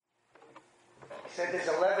Said there's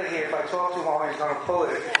a lever here. If I talk too long, he's going to pull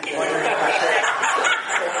it.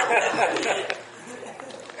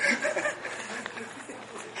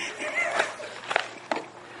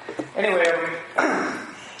 Anyway, I'm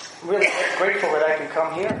really grateful that I can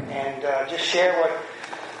come here and just share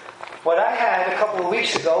what I had a couple of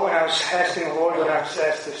weeks ago when I was asking the Lord when I was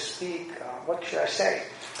asked to speak. What should I say?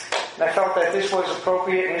 And I felt that this was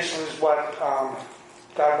appropriate and this was what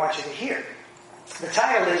God wants you to hear. The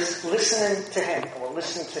title is Listening to Him, or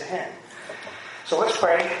Listening to Him. So let's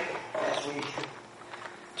pray as we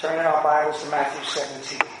turn in our Bibles to Matthew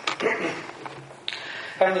 17.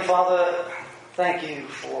 Heavenly Father, thank you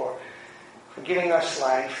for giving us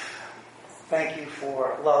life. Thank you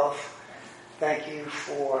for love. Thank you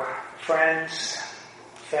for friends,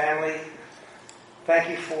 family. Thank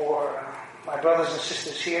you for my brothers and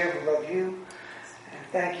sisters here who love you. And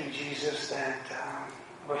thank you, Jesus, that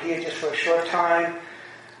we're here just for a short time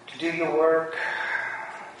to do your work,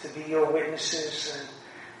 to be your witnesses,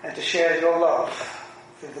 and to share your love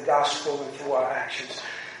through the gospel and through our actions.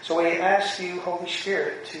 So we ask you, Holy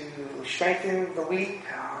Spirit, to strengthen the weak,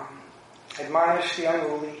 admonish the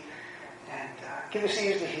unruly, and give us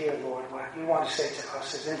ears to hear, Lord, what you want to say to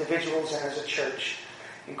us as individuals and as a church.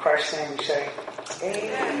 In Christ's name we say,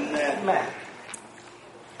 Amen.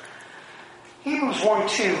 Hebrews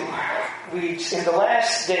 1:2 reads, "In the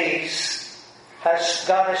last days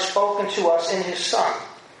God has spoken to us in His Son,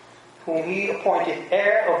 whom He appointed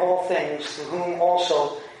heir of all things, through whom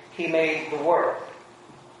also He made the world."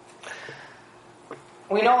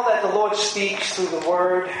 We know that the Lord speaks through the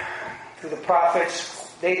Word, through the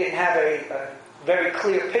prophets. They didn't have a very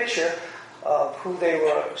clear picture of who they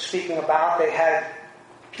were speaking about. They had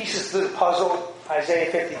pieces to the puzzle.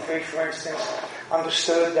 Isaiah 53, for instance,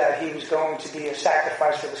 understood that he was going to be a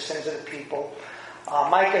sacrifice for the sins of the people.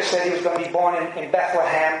 Micah said he was going to be born in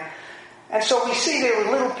Bethlehem. And so we see there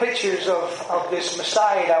were little pictures of this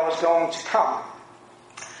Messiah that was going to come.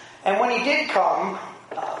 And when he did come,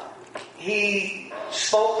 he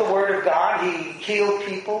spoke the word of God. He healed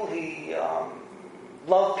people. He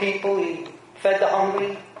loved people. He fed the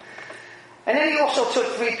hungry. And then he also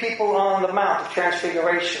took 3 people on the Mount of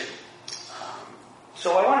Transfiguration.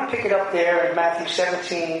 So I want to pick it up there in Matthew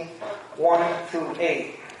 17, 1 through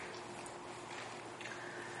 8.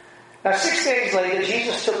 Now 6 days later,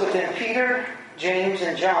 Jesus took with him Peter, James,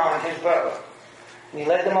 and John, his brother. And he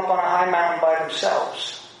led them up on a high mountain by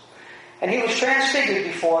themselves. And he was transfigured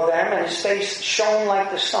before them, and his face shone like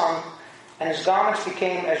the sun, and his garments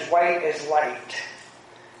became as white as light.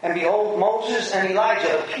 And behold, Moses and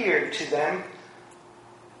Elijah appeared to them,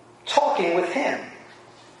 talking with him.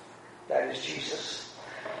 That is Jesus.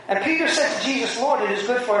 And Peter said to Jesus, "Lord, it is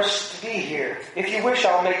good for us to be here. If you wish,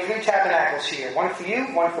 I'll make 3 tabernacles here. One for you,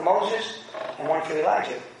 one for Moses, and one for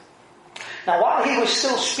Elijah." Now while he was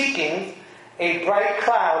still speaking, a bright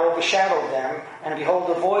cloud overshadowed them. And behold,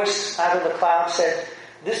 a voice out of the cloud said,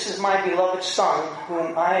 "This is my beloved Son,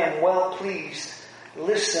 whom I am well pleased.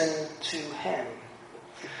 Listen to him."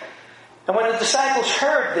 And when the disciples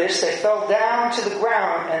heard this, they fell down to the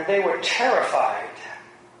ground, and they were terrified.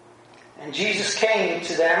 And Jesus came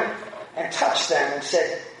to them and touched them and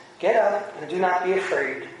said, "Get up and do not be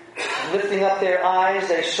afraid." And lifting up their eyes,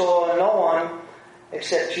 they saw no one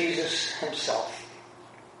except Jesus himself.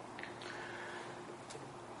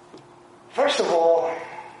 First of all,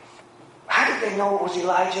 how did they know it was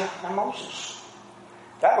Elijah and Moses?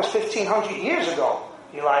 That was 1,500 years ago.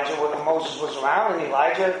 Moses was around, and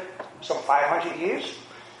Elijah some 500 years.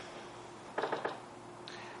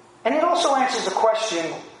 And it also answers the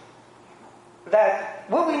question that,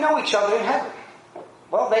 will we know each other in heaven?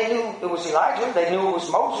 Well, they knew it was Elijah. They knew it was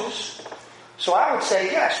Moses. So I would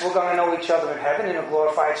say, yes, we're going to know each other in heaven in a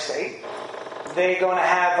glorified state. They're going to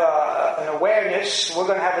have an awareness. We're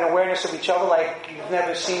going to have an awareness of each other like you've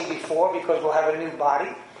never seen before, because we'll have a new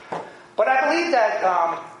body. But I believe that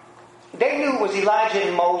they knew it was Elijah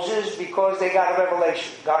and Moses because they got a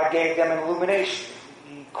revelation. God gave them an illumination.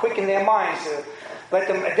 He quickened their minds to let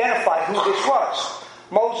them identify who this was.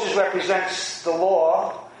 Moses represents the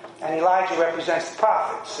law, and Elijah represents the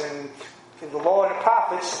prophets. And through the law and the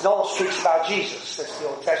prophets, Noel speaks about Jesus. That's the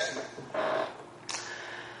Old Testament.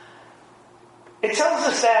 It tells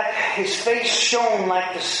us that his face shone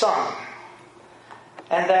like the sun,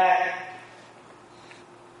 and that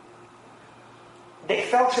they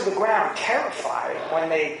fell to the ground terrified when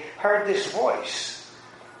they heard this voice.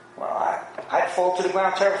 Well, I'd fall to the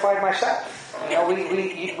ground terrified myself. You know,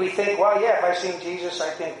 we think, well, yeah, if I see Jesus, I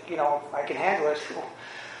think, I can handle it.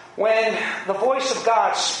 When the voice of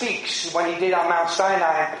God speaks, when he did on Mount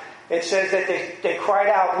Sinai, it says that they cried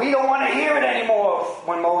out, "We don't want to hear it anymore,"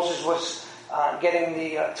 when Moses was getting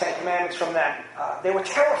the Ten Commandments from them. They were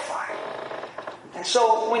terrified. And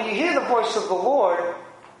so when you hear the voice of the Lord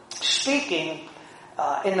speaking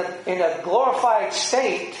in a glorified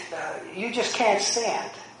state, you just can't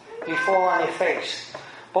stand. You fall on your face.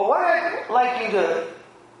 But what I'd like you to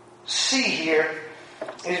see here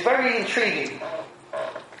is very intriguing.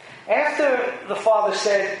 After the Father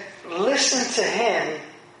said, listen to him,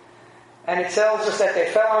 and it tells us that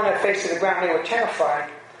they fell on their face to the ground, they were terrified,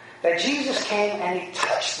 that Jesus came and he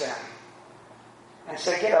touched them and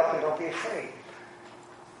said, get up and don't be afraid.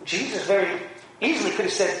 Jesus very easily could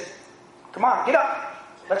have said, come on, get up,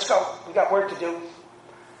 let's go, we got work to do.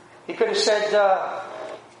 He could have said,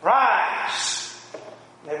 rise.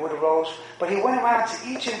 They would have rose. But he went around to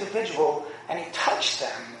each individual and he touched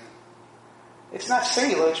them. It's not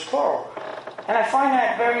singular, it's plural. And I find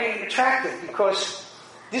that very attractive because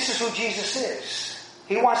this is who Jesus is.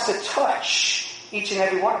 He wants to touch each and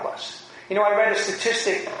every one of us. You know, I read a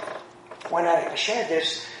statistic when I shared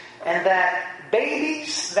this, and that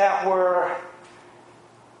babies that were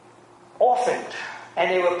orphaned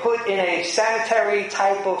and they were put in a sanitary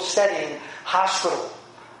type of setting, hospital,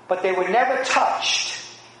 but they were never touched,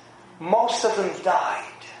 most of them died.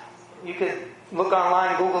 You could look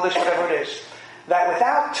online, Google this, whatever it is. That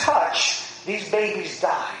without touch, these babies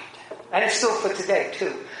died. And it's still for today,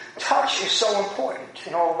 too. Touch is so important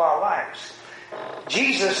in all of our lives.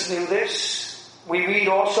 Jesus knew this. We read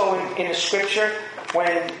also in the scripture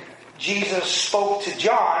when Jesus spoke to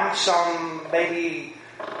John some maybe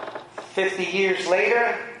 50 years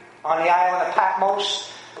later on the island of Patmos,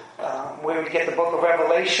 where we get the book of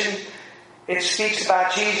Revelation. It speaks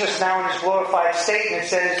about Jesus now in his glorified state, and it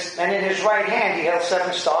says, and in his right hand he held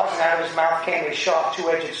 7 stars, and out of his mouth came a sharp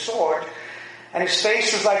 2-edged sword, and his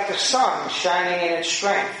face was like the sun shining in its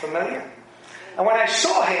strength. Familiar? And when I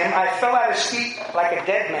saw him, I fell at his feet like a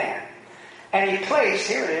dead man. And he placed,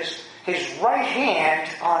 here it is, his right hand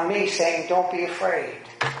on me, saying, don't be afraid.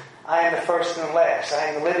 I am the first and the last. I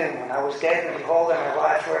am the living one. I was dead, and behold, I am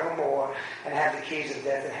alive forevermore, and have the keys of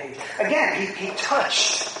death and hate. Again, he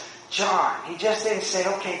touched John. He just didn't say,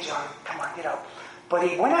 okay, John, come on, get up. But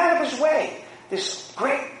he went out of his way. This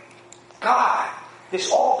great God, this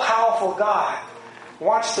all-powerful God,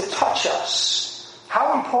 wants to touch us.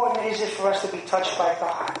 How important is it for us to be touched by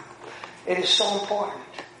God? It is so important.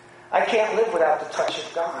 I can't live without the touch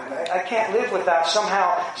of God. I can't live without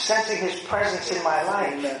somehow sensing his presence in my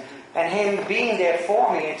life and him being there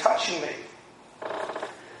for me and touching me.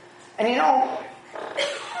 And you know,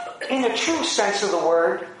 in the true sense of the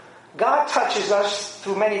word, God touches us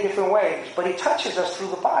through many different ways, but he touches us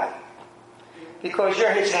through the body. Because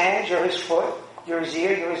you're his hands, you're his foot, you're his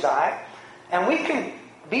ear, you're his eye. And we can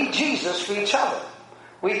be Jesus for each other.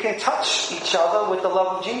 We can touch each other with the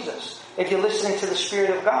love of Jesus. If you're listening to the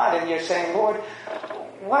Spirit of God and you're saying, Lord,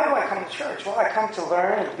 why do I come to church? Well, I come to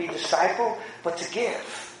learn and be discipled, but to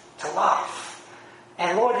give, to love.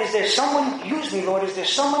 And Lord, is there someone, use me, Lord, is there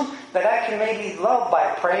someone that I can maybe love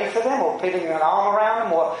by praying for them or putting an arm around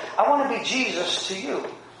them? Or I want to be Jesus to you.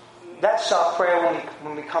 That's our prayer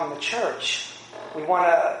when we come to church. We want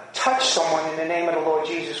to touch someone in the name of the Lord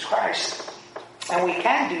Jesus Christ. And we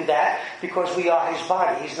can do that because we are his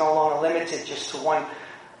body. He's no longer limited just to one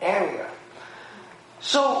area.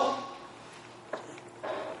 So,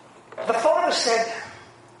 the Father said,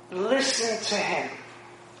 listen to him.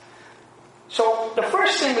 So, the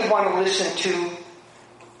first thing we want to listen to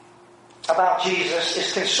about Jesus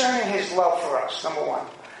is concerning his love for us, number one.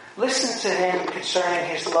 Listen to him concerning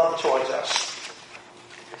his love towards us.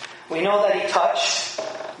 We know that he touched.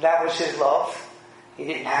 That was his love. He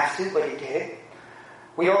didn't have to, but he did.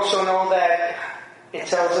 We also know that it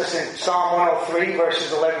tells us in Psalm 103,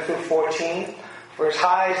 verses 11 through 14, for as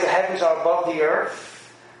high as the heavens are above the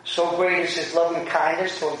earth, so great is his loving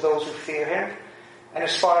kindness towards those who fear him. And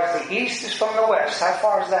as far as the east is from the west, how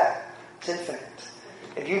far is that? It's infinite.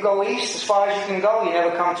 If you go east as far as you can go, you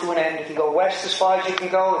never come to an end. If you go west as far as you can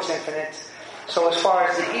go, it's infinite. So as far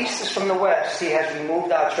as the east is from the west, he has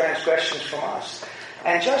removed our transgressions from us.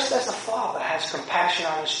 And just as the Father has compassion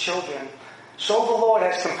on his children, so the Lord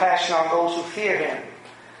has compassion on those who fear him.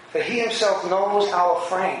 For he himself knows our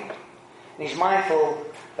frame. And he's mindful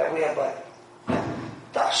that we are but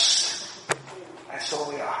dust. That's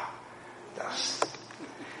all we are. Dust.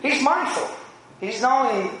 He's mindful. He's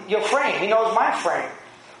knowing your frame. He knows my frame.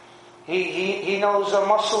 He knows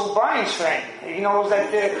Muscle Brian's frame. He knows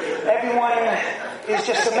that everyone is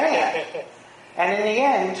just a man. And in the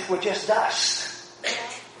end, we're just dust.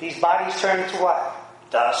 These bodies turn into what?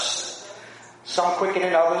 Dust. Some quicker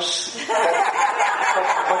than others,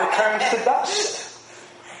 but it turns to dust.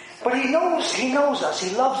 But He knows us.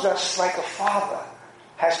 He loves us like a father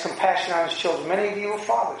has compassion on his children. Many of you are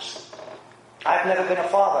fathers. I've never been a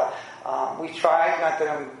father. We tried, not that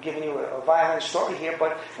I'm giving you a violent story here,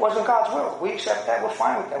 but it wasn't God's will. We accept that. We're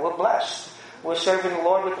fine with that. We're blessed. We're serving the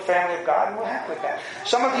Lord with the family of God, and we're happy with that.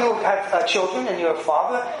 Some of you have children, and you're a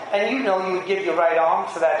father, and you know you would give your right arm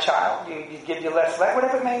for that child. You'd give your left leg,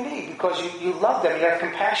 whatever it may be, because you love them. You have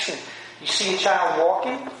compassion. You see a child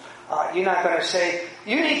walking, you're not going to say,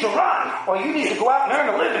 you need to run, or you need to go out and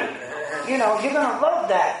earn a living. You're going to love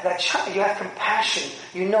that child. You have compassion.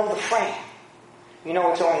 You know the frame. You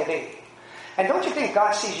know it's only a baby. And don't you think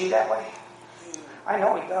God sees you that way? I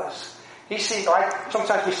know He does. He sees,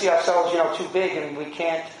 sometimes we see ourselves, too big and we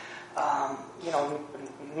can't,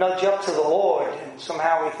 nudge up to the Lord. And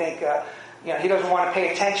somehow we think, He doesn't want to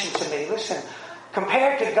pay attention to me. Listen,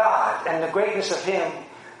 compared to God and the greatness of Him,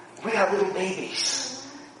 we are little babies.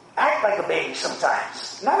 Act like a baby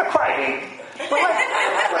sometimes. Not a crybaby, but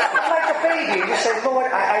like a baby. You say,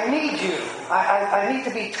 Lord, I need you. I need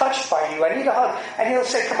to be touched by you. I need a hug. And He'll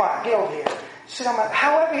say, come on, get over here. Sit on my...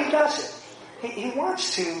 However He does it. He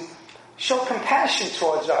wants to show compassion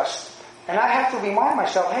towards us. And I have to remind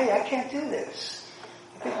myself, hey, I can't do this.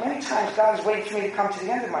 I think many times God is waiting for me to come to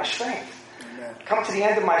the end of my strength. Amen. Come to the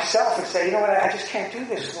end of myself and say, you know what, I just can't do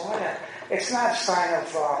this, Lord. It's not a sign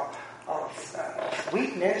of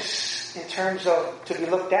weakness in terms of to be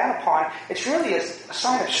looked down upon. It's really a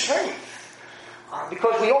sign of strength.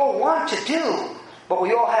 Because we all want to do, but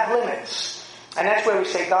we all have limits. And that's where we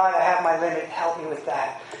say, God, I have my limit, help me with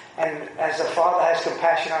that. And as a father has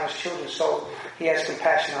compassion on his children, so He has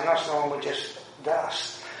compassion on us, knowing we're just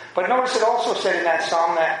dust. But notice it also said in that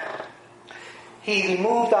psalm that He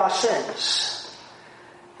removed our sins.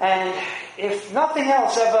 And if nothing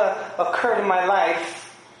else ever occurred in my life,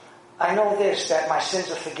 I know this, that my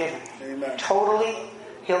sins are forgiven. Amen. Totally,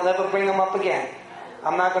 He'll never bring them up again.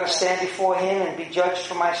 I'm not going to stand before Him and be judged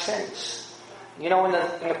for my sins. In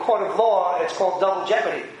the court of law, it's called double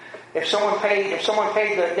jeopardy. If someone paid,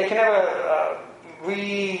 they can never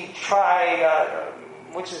retry.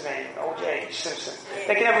 What's his name? O.J. Simpson.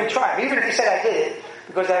 They can never retry him, even if he said I did it,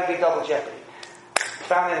 because that would be double jeopardy.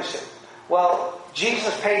 Found innocent. Well,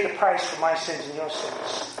 Jesus paid the price for my sins and your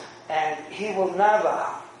sins, and He will never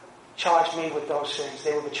charge me with those sins.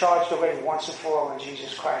 They will be charged already once and for all in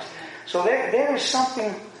Jesus Christ. So there is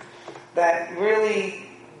something that really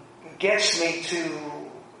gets me to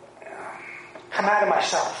come out of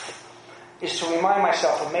myself, is to remind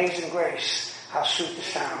myself, amazing grace, how sweet the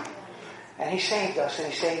sound. And He saved us,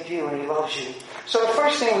 and He saved you, and He loves you. So the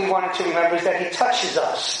first thing we wanted to remember is that He touches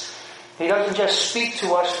us. He doesn't just speak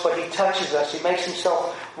to us, but He touches us. He makes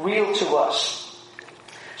Himself real to us.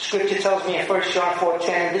 Scripture tells me in 1 John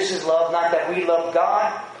 4:10, this is love, not that we love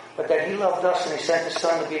God, but that He loved us and He sent His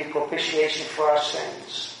Son to be the propitiation for our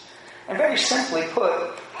sins. And very simply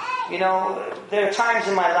put, there are times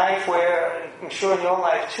in my life where, I'm sure in your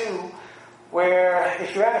life too, where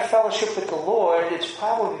if you're at a fellowship with the Lord, it's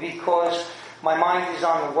probably because my mind is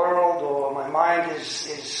on the world, or my mind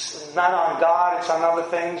is not on God, it's on other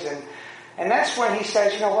things. And that's when He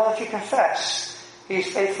says, if you confess,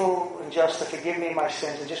 He's faithful and just to forgive me my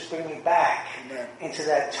sins and just bring me back into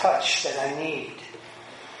that touch that I need.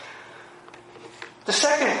 The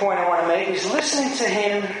second point I want to make is listening to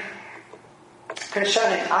Him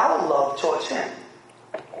concerning our love towards Him.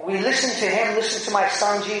 We listen to Him, listen to my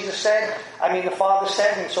Son, the Father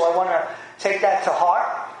said, and so I want to take that to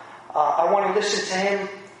heart. I want to listen to Him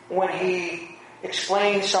when He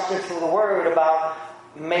explains something through the Word about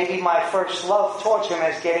maybe my first love towards Him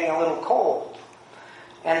as getting a little cold.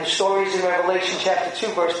 And the stories in Revelation chapter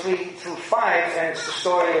 2, verse 3 through 5, and it's the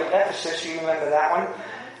story of Ephesus, you remember that one.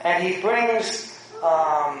 And He brings...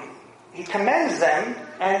 He commends them,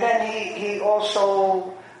 and then he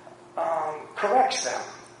also corrects them.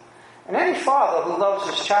 And any father who loves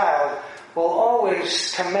his child will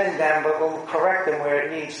always commend them, but will correct them where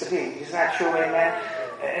it needs to be. Isn't that true, amen?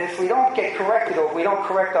 And if we don't get corrected, or we don't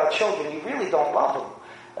correct our children, you really don't love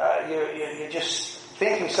them. You're just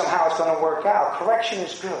thinking somehow it's going to work out. Correction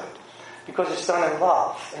is good, because it's done in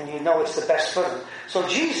love, and you know it's the best for them. So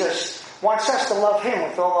Jesus wants us to love Him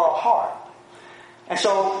with all our heart. And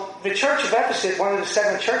so the church of Ephesus, one of the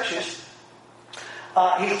 7 churches,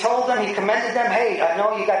 He told them, He commended them, hey, I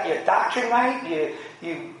know you got your doctrine right,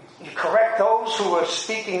 you correct those who are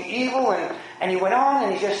speaking evil, and He went on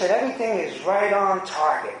and He just said everything is right on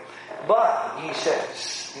target. But, He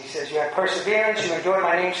says, you have perseverance, you enjoy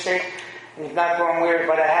my name's sake, and you've not grown weary,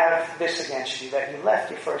 but I have this against you, that you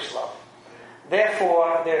left your first love.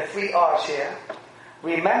 Therefore, there are 3 R's here.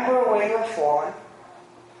 Remember where you have fallen,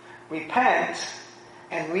 repent,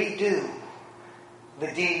 and redo the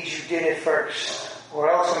deeds you did at first,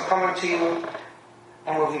 or else I'm coming to you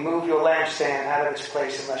and will remove your lampstand out of its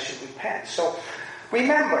place unless you repent. So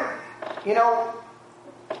remember,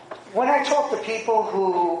 when I talk to people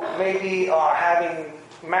who maybe are having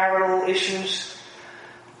marital issues,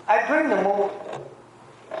 I bring them,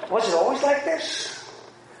 was it always like this?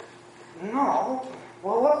 No.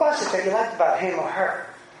 Well, what was it that you liked about him or her?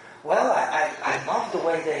 Well, I loved the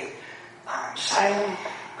way they sang.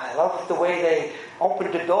 I loved the way they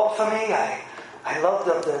opened the door for me. I loved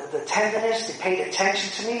the tenderness. They paid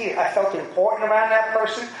attention to me. I felt important around that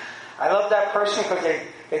person. I loved that person because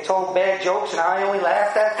they told bad jokes and I only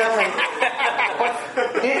laughed at them.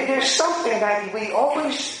 But there's something that we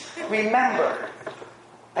always remember.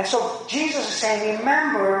 And so Jesus is saying,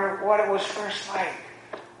 remember what it was first like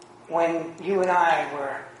when you and I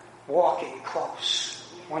were walking close.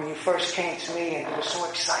 When you first came to me and you were so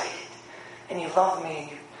excited. And you loved me.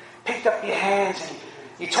 And you picked up your hands and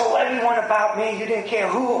you told everyone about me. You didn't care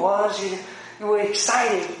who it was. You were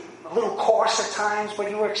excited. A little coarse at times, but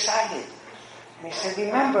you were excited. And he said,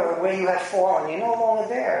 remember where you have fallen. You're no longer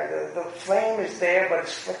there. The flame is there, but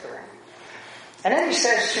it's flickering. And then he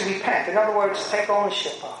says to repent. In other words, take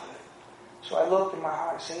ownership of it. So I looked in my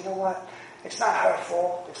heart and said, you know what? It's not her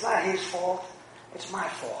fault. It's not his fault. It's my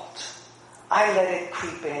fault. I let it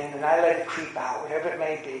creep in and I let it creep out, whatever it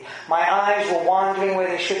may be. My eyes were wandering where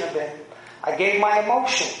they shouldn't have been. I gave my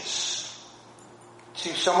emotions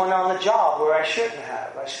to someone on the job where I shouldn't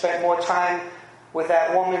have. I spent more time with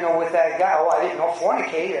that woman or with that guy. Oh, I didn't know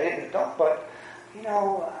fornicate. I didn't know, but,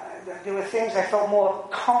 there were things I felt more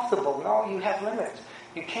comfortable. No, you have limits.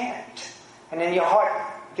 You can't. And then your heart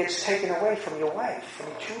gets taken away from your wife, from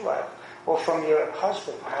your true love, or from your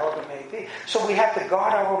husband, however it may be. So we have to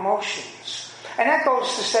guard our emotions. And that goes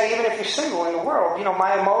to say, even if you're single in the world,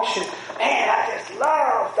 my emotion, man, I just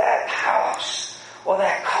love that house or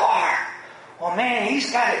that car. Well, man,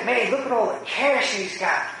 he's got it made. Look at all the cash he's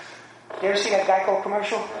got. You ever see that Geico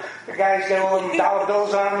commercial? The guy's got all these dollar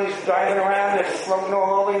bills on him. He's driving around and floating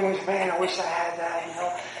all over. And he's, man, I wish I had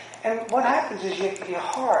that, And what happens is your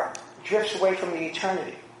heart drifts away from the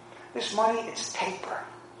eternity. This money, it's paper.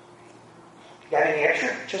 You got any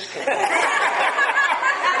extra? Just kidding.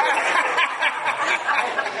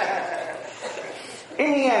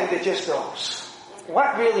 In the end, it just goes.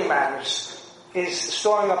 What really matters is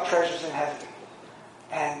storing up treasures in heaven.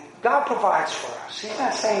 And God provides for us. He's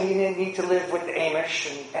not saying you need to live with the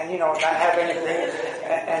Amish and not have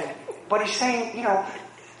anything. But he's saying,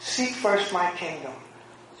 seek first my kingdom.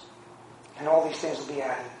 And all these things will be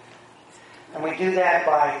added. And we do that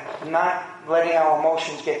by not letting our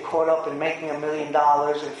emotions get caught up in making $1 million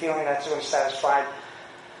and feeling that's going to satisfy.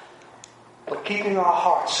 But keeping our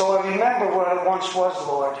hearts. So I remember what it once was,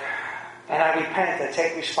 Lord. And I repent. I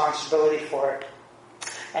take responsibility for it.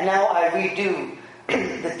 And now I redo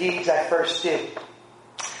the deeds I first did.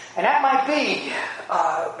 And that might be,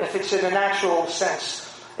 if it's in a natural sense,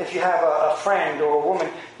 if you have a friend or a woman,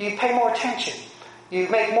 you pay more attention. You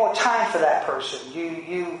make more time for that person.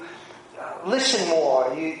 You listen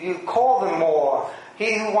more. You call them more.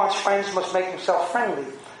 He who wants friends must make himself friendly.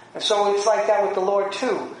 And so it's like that with the Lord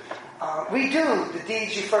too. Redo the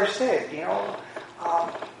deeds you first did,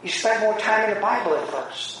 You spent more time in the Bible at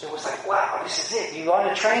first. It was like, wow, this is it. You on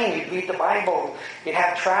a train, you'd read the Bible, you'd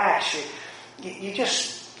have tracts, you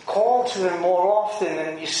just called to him more often,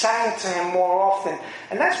 and you sang to him more often.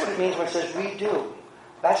 And that's what it means when it says redo.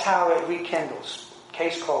 That's how it rekindles.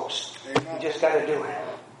 Case closed. You just got to do it.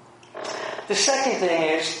 The second thing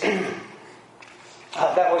is,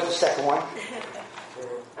 that was the second one.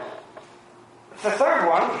 The third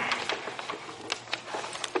one,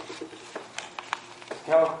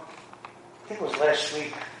 I think it was last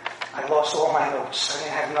week, I lost all my notes. I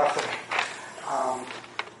didn't have nothing.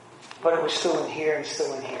 But it was still in here and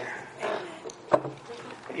still in here.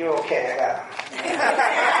 But you're okay, I got them.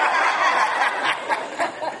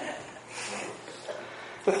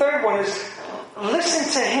 The third one is,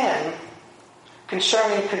 listen to him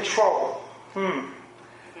concerning control.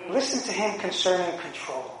 Listen to him concerning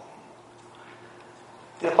control.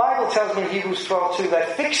 The Bible tells me in Hebrews 12:2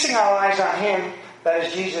 that fixing our eyes on him, that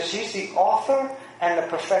is Jesus, he's the author and the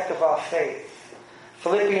perfecter of our faith.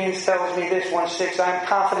 Philippians tells me this, 1:6, I am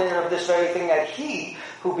confident of this very thing, that he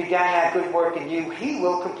who began that good work in you, he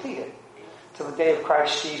will complete it till the day of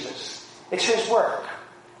Christ Jesus. It's his work.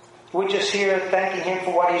 We're just here thanking him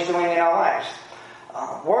for what he's doing in our lives.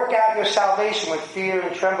 Work out your salvation with fear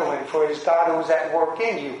and trembling, for it is God who is at work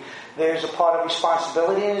in you. There's a part of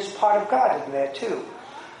responsibility and there's a part of God in there too.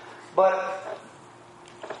 But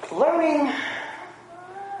learning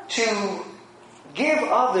to give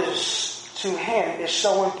others to Him is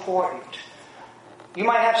so important. You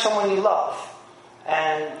might have someone you love,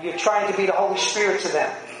 and you're trying to be the Holy Spirit to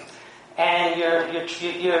them, and you're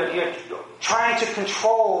trying to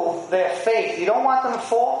control their faith. You don't want them to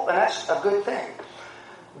fall, and that's a good thing.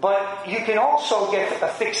 But you can also get a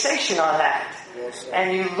fixation on that,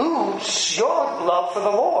 and you lose your love for the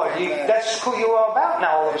Lord. That's who you are about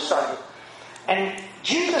now all of a sudden. And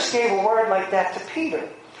Jesus gave a word like that to Peter.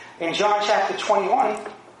 In John chapter 21,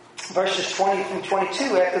 verses 20 through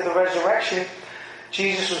 22, after the resurrection,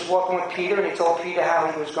 Jesus was walking with Peter, and He told Peter how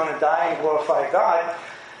He was going to die and glorify God.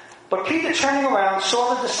 But Peter, turning around,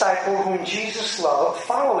 saw the disciple whom Jesus loved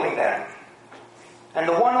following them, and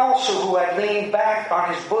the one also who had leaned back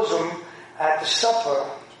on his bosom at the supper,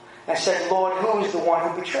 and said, Lord, who is the one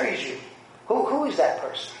who betrays you? Who is that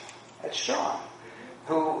person? That's John,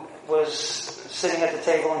 who was sitting at the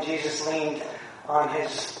table, and Jesus leaned on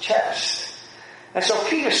his chest. And so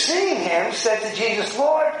Peter, seeing him, said to Jesus,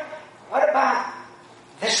 Lord, what about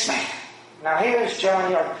this man? Now here's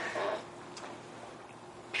John.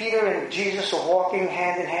 Peter and Jesus are walking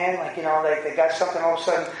hand in hand, like they got something. All of a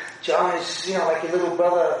sudden, John is, like your little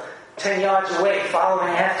brother 10 yards away,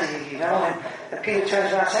 following after you, and Peter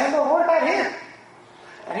turns around and says, well, what about him?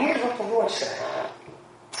 And here's what the Lord said.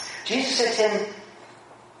 Jesus said to him,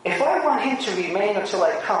 if I want him to remain until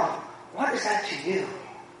I come, what is that to you?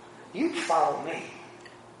 You follow me.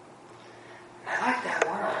 And I like that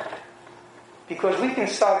word. Because we can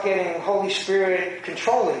start getting Holy Spirit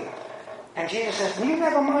controlling. And Jesus says, you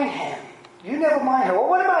never mind him. You never mind her. Well,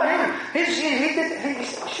 what about him?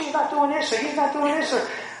 She's not doing this, or he's not doing this. Or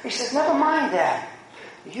he says, never mind that.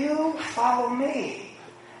 You follow me.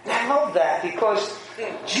 And I love that because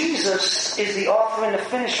Jesus is the author and the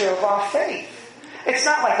finisher of our faith. It's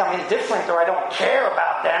not like I'm indifferent or I don't care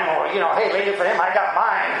about them or, hey, waiting for him, I got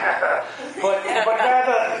mine. but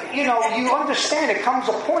rather, you understand it comes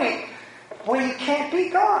a point where you can't be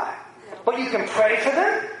God. But you can pray for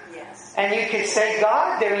them. And you can say,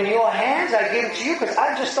 God, they're in your hands. I give it to you because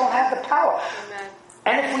I just don't have the power. Amen.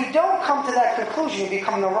 And if we don't come to that conclusion, you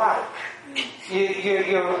become neurotic.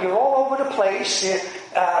 You're all over the place. You're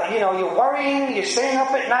worrying. You're staying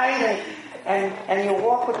up at night. And your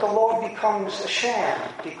walk with the Lord becomes a sham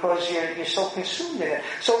because you're so consumed in it.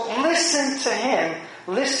 So listen to Him.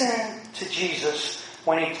 Listen to Jesus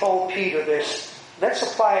when He told Peter this. Let's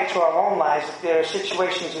apply it to our own lives. If there are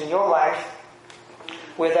situations in your life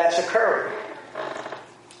where that's occurring.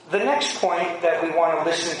 The next point that we want to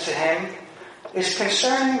listen to Him is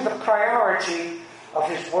concerning the priority of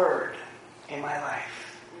His Word in my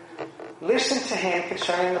life. Listen to Him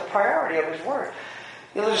concerning the priority of His Word.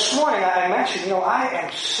 This morning I mentioned, I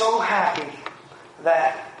am so happy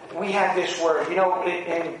that we have this Word.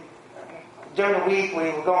 During the week we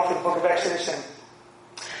were going through the book of Exodus,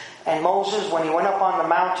 and Moses, when he went up on the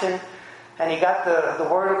mountain, and he got the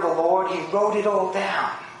word of the Lord, he wrote it all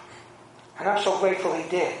down. And I'm so grateful he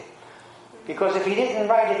did. Because if he didn't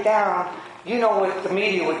write it down, you know what the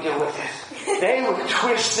media would do with it. They would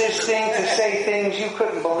twist this thing to say things you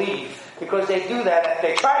couldn't believe. Because they do that.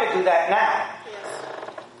 They try to do that now.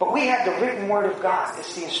 But we have the written word of God.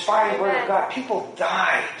 It's the inspired word of God. People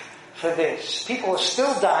died for this. People are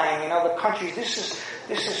still dying in other countries. This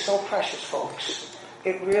is so precious, folks.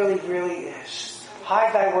 It really, really is.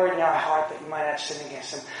 Hide thy word in our heart that you might not sin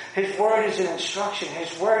against him. His word is an instruction.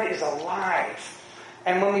 His word is alive.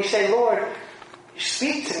 And when we say, Lord,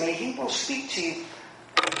 speak to me, He will speak to you.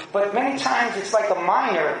 But many times it's like a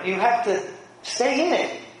miner. You have to stay in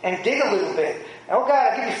it and dig a little bit. Oh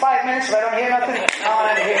God, I'll give you 5 minutes if I don't hear nothing. I'm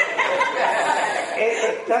out of here.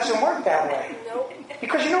 It doesn't work that way.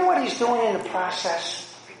 Because you know what He's doing in the process?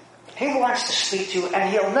 He wants to speak to you, and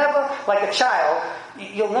He'll never, like a child,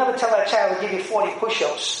 you'll never tell that child to give you 40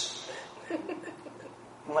 push-ups.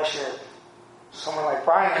 Unless you're someone like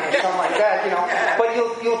Brian or something like that, But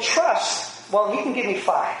you'll trust, well, He can give me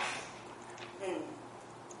 5.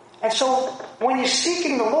 And so, when you're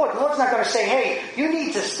seeking the Lord's not going to say, hey, you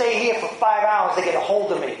need to stay here for 5 hours to get a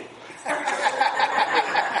hold of me.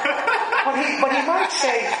 but he might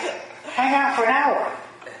say, hang out for an hour.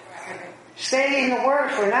 Stay in the Word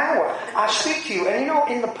for an hour. I'll speak to you.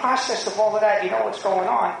 And in the process of all of that, what's going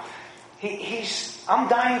on? I'm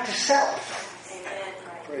dying to self.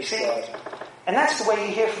 You see? And that's the way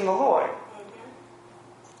you hear from the Lord.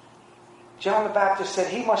 John the Baptist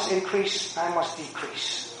said, He must increase, I must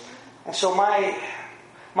decrease. And so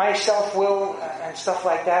my self-will and stuff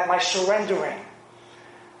like that, my surrendering.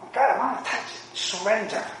 God, I want to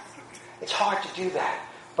surrender. It's hard to do that.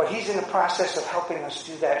 But He's in the process of helping us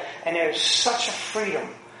do that. And there's such a freedom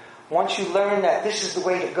once you learn that this is the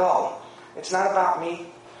way to go. It's not about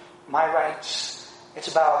me, my rights. It's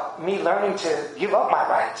about me learning to give up my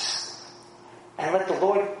rights and let the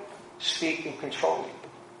Lord speak and control me.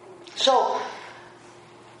 So,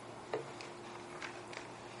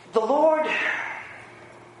 the Lord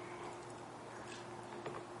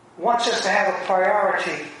wants us to have a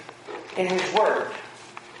priority in His Word.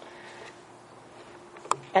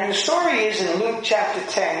 And the story is in Luke chapter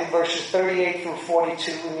 10, verses 38 through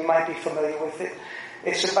 42, and you might be familiar with it.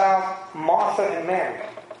 It's about Martha and Mary.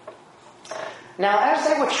 Now, as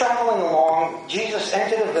they were traveling along, Jesus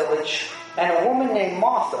entered a village, and a woman named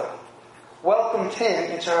Martha welcomed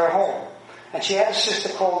Him into her home. And she had a sister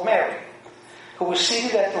called Mary, who was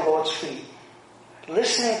seated at the Lord's feet,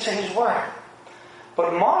 listening to His word.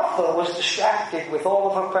 But Martha was distracted with all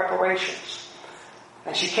of her preparations.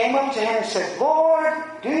 And she came up to Him and said, "Lord,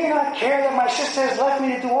 do you not care that my sister has left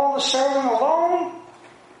me to do all the serving alone?"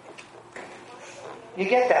 You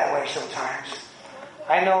get that way sometimes.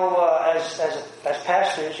 I know as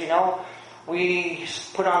pastors, we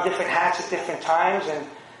put on different hats at different times,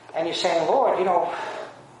 and you're saying, "Lord, I'll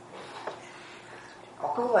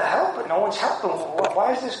go to help, but no one's helping.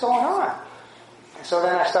 Why is this going on?" And so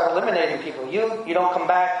then I start eliminating people. You don't come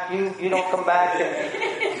back. You don't come back.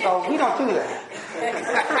 And, no, we don't do that.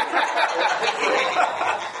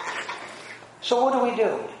 So what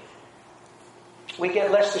do? We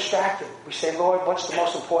get less distracted. We say, "Lord, what's the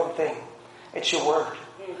most important thing? It's your word.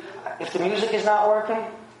 If the music is not working,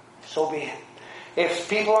 so be it. If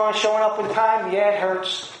people aren't showing up in time, yeah, it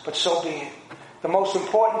hurts, but so be it. The most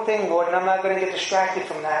important thing, Lord, and I'm not going to get distracted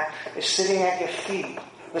from that, is sitting at your feet,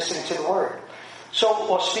 listening to the word."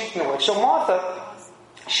 Or speaking the word. So Martha,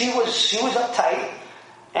 she was uptight,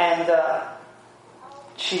 and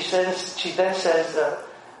she then says,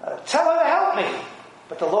 "Tell her to help me."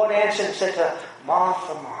 But the Lord answered and said to her,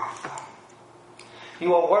 "Martha, Martha,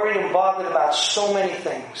 you are worried and bothered about so many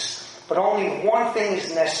things, but only one thing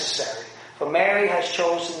is necessary. For Mary has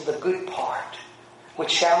chosen the good part,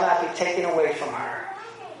 which shall not be taken away from her."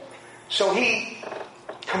 So He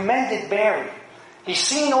commended Mary. He's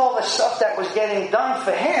seen all the stuff that was getting done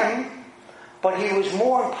for Him, but He was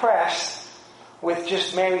more impressed with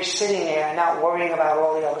just Mary sitting there and not worrying about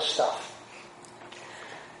all the other stuff.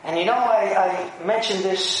 And I mentioned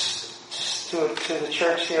this to the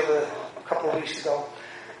church here a couple of weeks ago.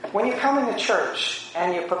 When you come into church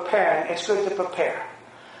and you're preparing, it's good to prepare.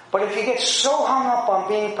 But if you get so hung up on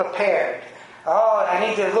being prepared, I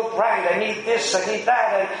need to look right, I need this, I need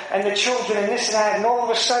that, and the children and this and that, and all of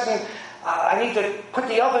a sudden, I need to put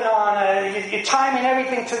the oven on, you're timing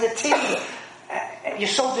everything to the T. You're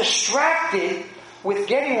so distracted with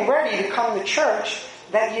getting ready to come to church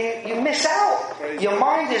that you miss out. Your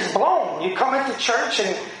mind is blown. You come into church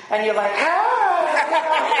and you're like,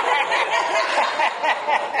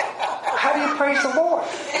 How do you praise the Lord?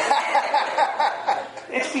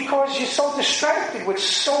 It's because you're so distracted with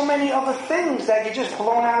so many other things that you're just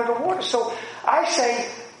blown out of the water. So I say,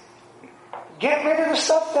 get rid of the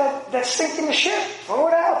stuff that's sinking the ship. Throw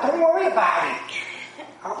it out. Don't worry about it.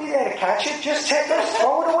 I'll be there to catch it. Just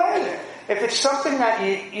throw it away. If it's something that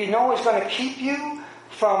you know is going to keep you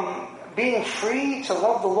from being free to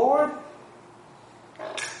love the Lord,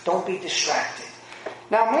 don't be distracted.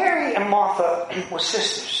 Now, Mary and Martha were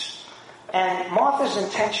sisters. And Martha's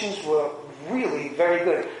intentions were really very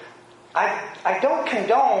good. I don't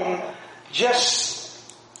condone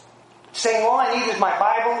just saying all I need is my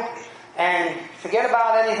Bible and forget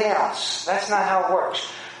about anything else. That's not how it works.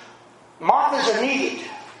 Marthas are needed.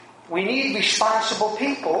 We need responsible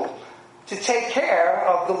people to take care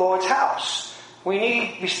of the Lord's house. We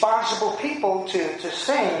need responsible people to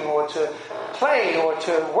sing or to play or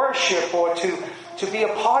to worship or to be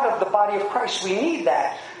a part of the body of Christ. We need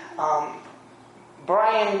that.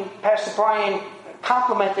 Pastor Brian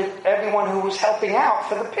complimented everyone who was helping out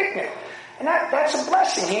for the picnic. And that's a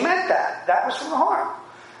blessing. He meant that. That was from the heart.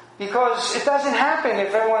 Because it doesn't happen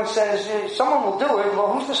if everyone says, someone will do it.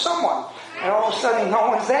 Well, who's the someone? And all of a sudden, no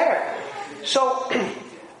one's there. So,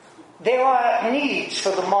 there are needs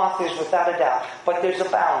for the Marthas without a doubt. But there's a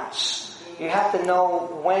balance. You have to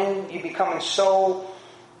know when you're becoming so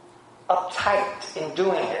uptight in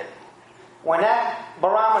doing it. When that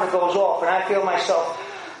barometer goes off and I feel myself,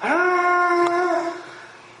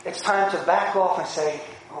 it's time to back off and say,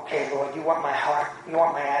 okay, Lord, you want my heart, you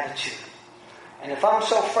want my attitude. And if I'm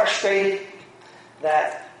so frustrated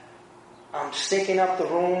that I'm stinking up the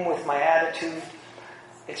room with my attitude,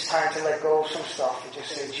 it's time to let go of some stuff and just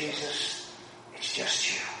say, Jesus, it's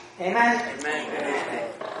just you. Amen? Amen.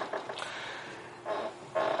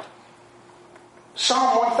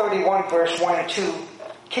 Psalm 131, verse 1 and 2,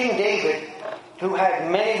 King David who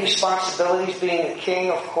had many responsibilities, being a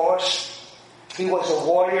king, of course. He was a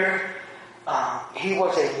warrior. He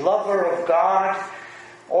was a lover of God.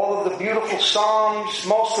 All of the beautiful Psalms,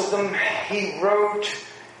 most of them he wrote.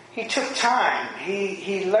 He took time.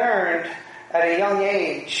 He learned at a young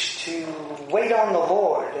age to wait on the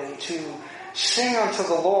Lord and to sing unto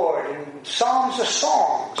the Lord. And Psalms are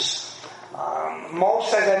songs.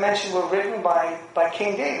 Most, as I mentioned, were written by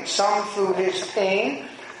King David. Some through his pain,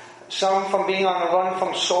 some from being on the run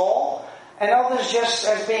from Saul, and others just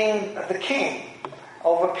as being the king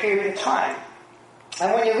over a period of time.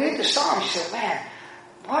 And when you read the Psalms, you say, man,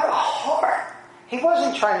 what a heart. He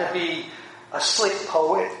wasn't trying to be a slick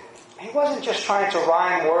poet. He wasn't just trying to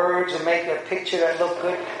rhyme words and make a picture that looked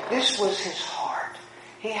good. This was his heart.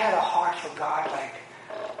 He had a heart for God like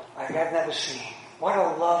I've never seen. What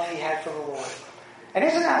a love he had for the Lord. And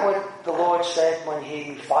isn't that what the Lord said when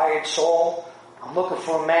he fired Saul? I'm looking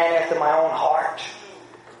for a man after my own heart.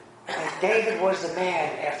 And David was the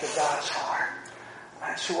man after God's heart.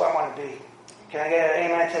 That's who I want to be. Can I get an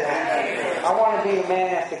amen to that? Amen. I want to be a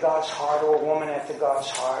man after God's heart, or a woman after God's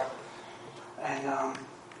heart. And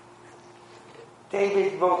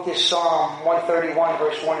David wrote this Psalm 131,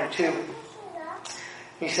 verse 1 and 2.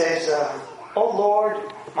 He says, O Lord,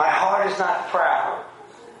 my heart is not proud,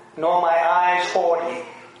 nor my eyes haughty,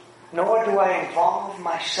 nor do I involve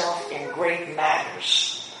myself in great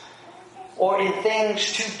matters, or in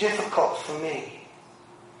things too difficult for me.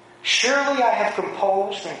 Surely I have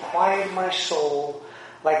composed and quieted my soul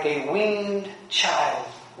like a weaned child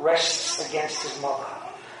rests against his mother.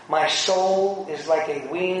 My soul is like a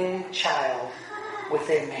weaned child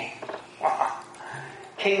within me.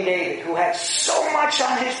 King David, who had so much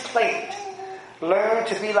on his plate, learned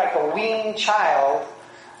to be like a weaned child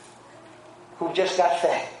who just got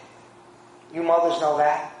fed. You mothers know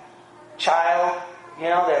that. Child,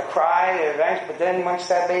 they'll cry, they're anxious, but then once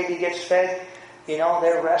that baby gets fed,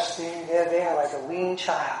 they're resting, they're there like a weaned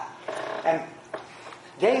child. And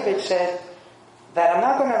David said that I'm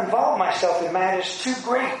not going to involve myself in matters too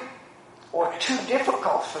great or too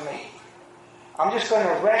difficult for me. I'm just going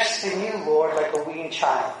to rest in you, Lord, like a weaned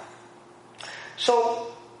child.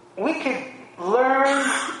 So we could learn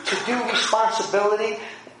to do responsibility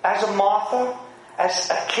as a Martha, as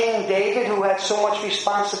a King David who had so much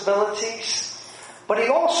responsibilities. But he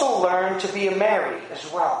also learned to be a Mary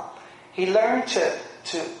as well. He learned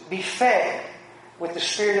to be fed with the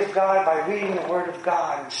Spirit of God by reading the Word of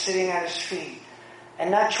God and sitting at His feet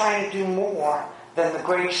and not trying to do more than the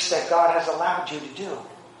grace that God has allowed you to do.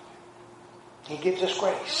 He gives us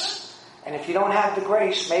grace. And if you don't have the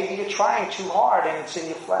grace, maybe you're trying too hard and it's in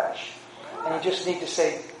your flesh. And you just need to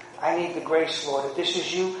say, I need the grace, Lord. If this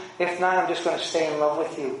is you, if not, I'm just going to stay in love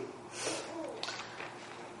with you.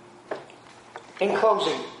 In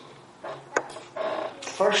closing,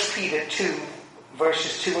 1 Peter 2,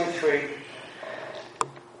 verses 2 and 3.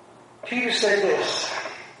 Peter said this,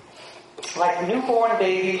 like newborn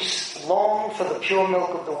babies, long for the pure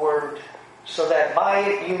milk of the word, so that by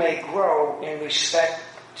it you may grow in respect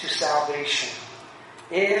to salvation,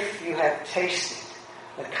 if you have tasted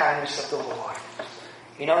the kindness of the Lord.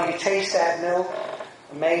 You taste that milk,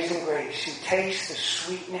 amazing grace. You taste the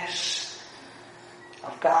sweetness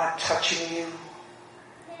of God touching you.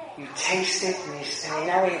 You taste it, and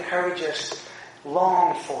now we encourage us,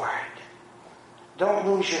 long for it. Don't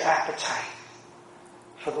lose your appetite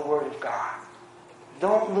for the Word of God.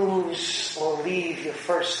 Don't lose or leave your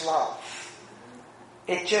first love.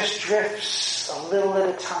 It just drifts a little at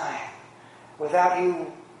a time without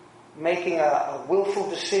you making a willful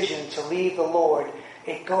decision to leave the Lord.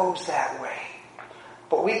 It goes that way.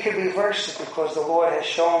 But we can reverse it because the Lord has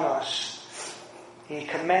shown us. He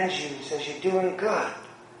commends you. He says, you're doing good.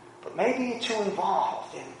 But maybe you're too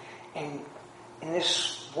involved in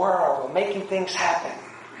this world or making things happen.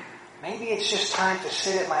 Maybe it's just time to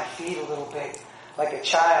sit at my feet a little bit like a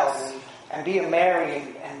child and be a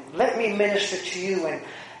Mary and let me minister to you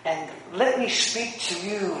and let me speak to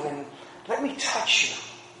you and let me touch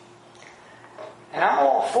you. And I'm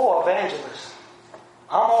all for evangelism.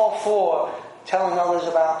 I'm all for telling others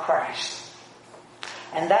about Christ.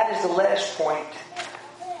 And that is the last point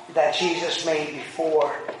that Jesus made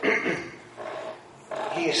before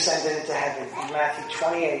He ascended into heaven. In Matthew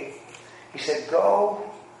 28, He said, go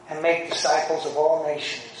and make disciples of all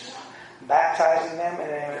nations, baptizing them in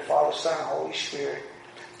the name of the Father, Son, and Holy Spirit,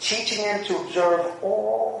 teaching them to observe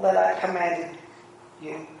all that I commanded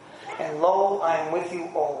you. And lo, I am with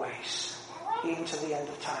you always, even to the end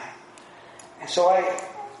of time. And so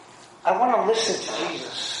I want to listen to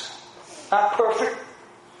Jesus. Not perfect.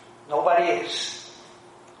 Nobody is.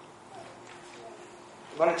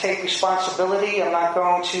 going to take responsibility. I'm not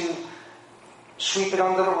going to sweep it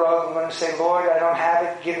under the rug. I'm going to say, Lord, I don't have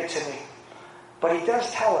it. Give it to me. But he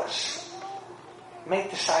does tell us,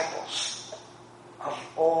 make disciples of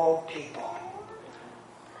all people.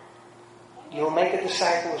 You'll make a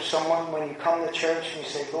disciple of someone when you come to church and you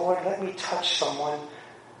say, Lord, let me touch someone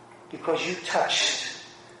because you touched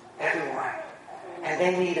everyone. And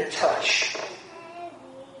they need a touch.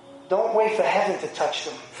 Don't wait for heaven to touch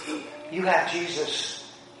them. You have Jesus.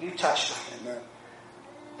 You touch them. Amen.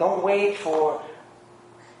 Don't wait for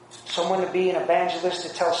someone to be an evangelist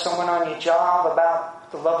to tell someone on your job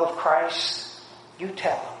about the love of Christ. You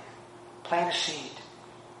tell them. Plant a seed.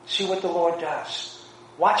 See what the Lord does.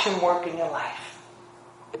 Watch him work in your life.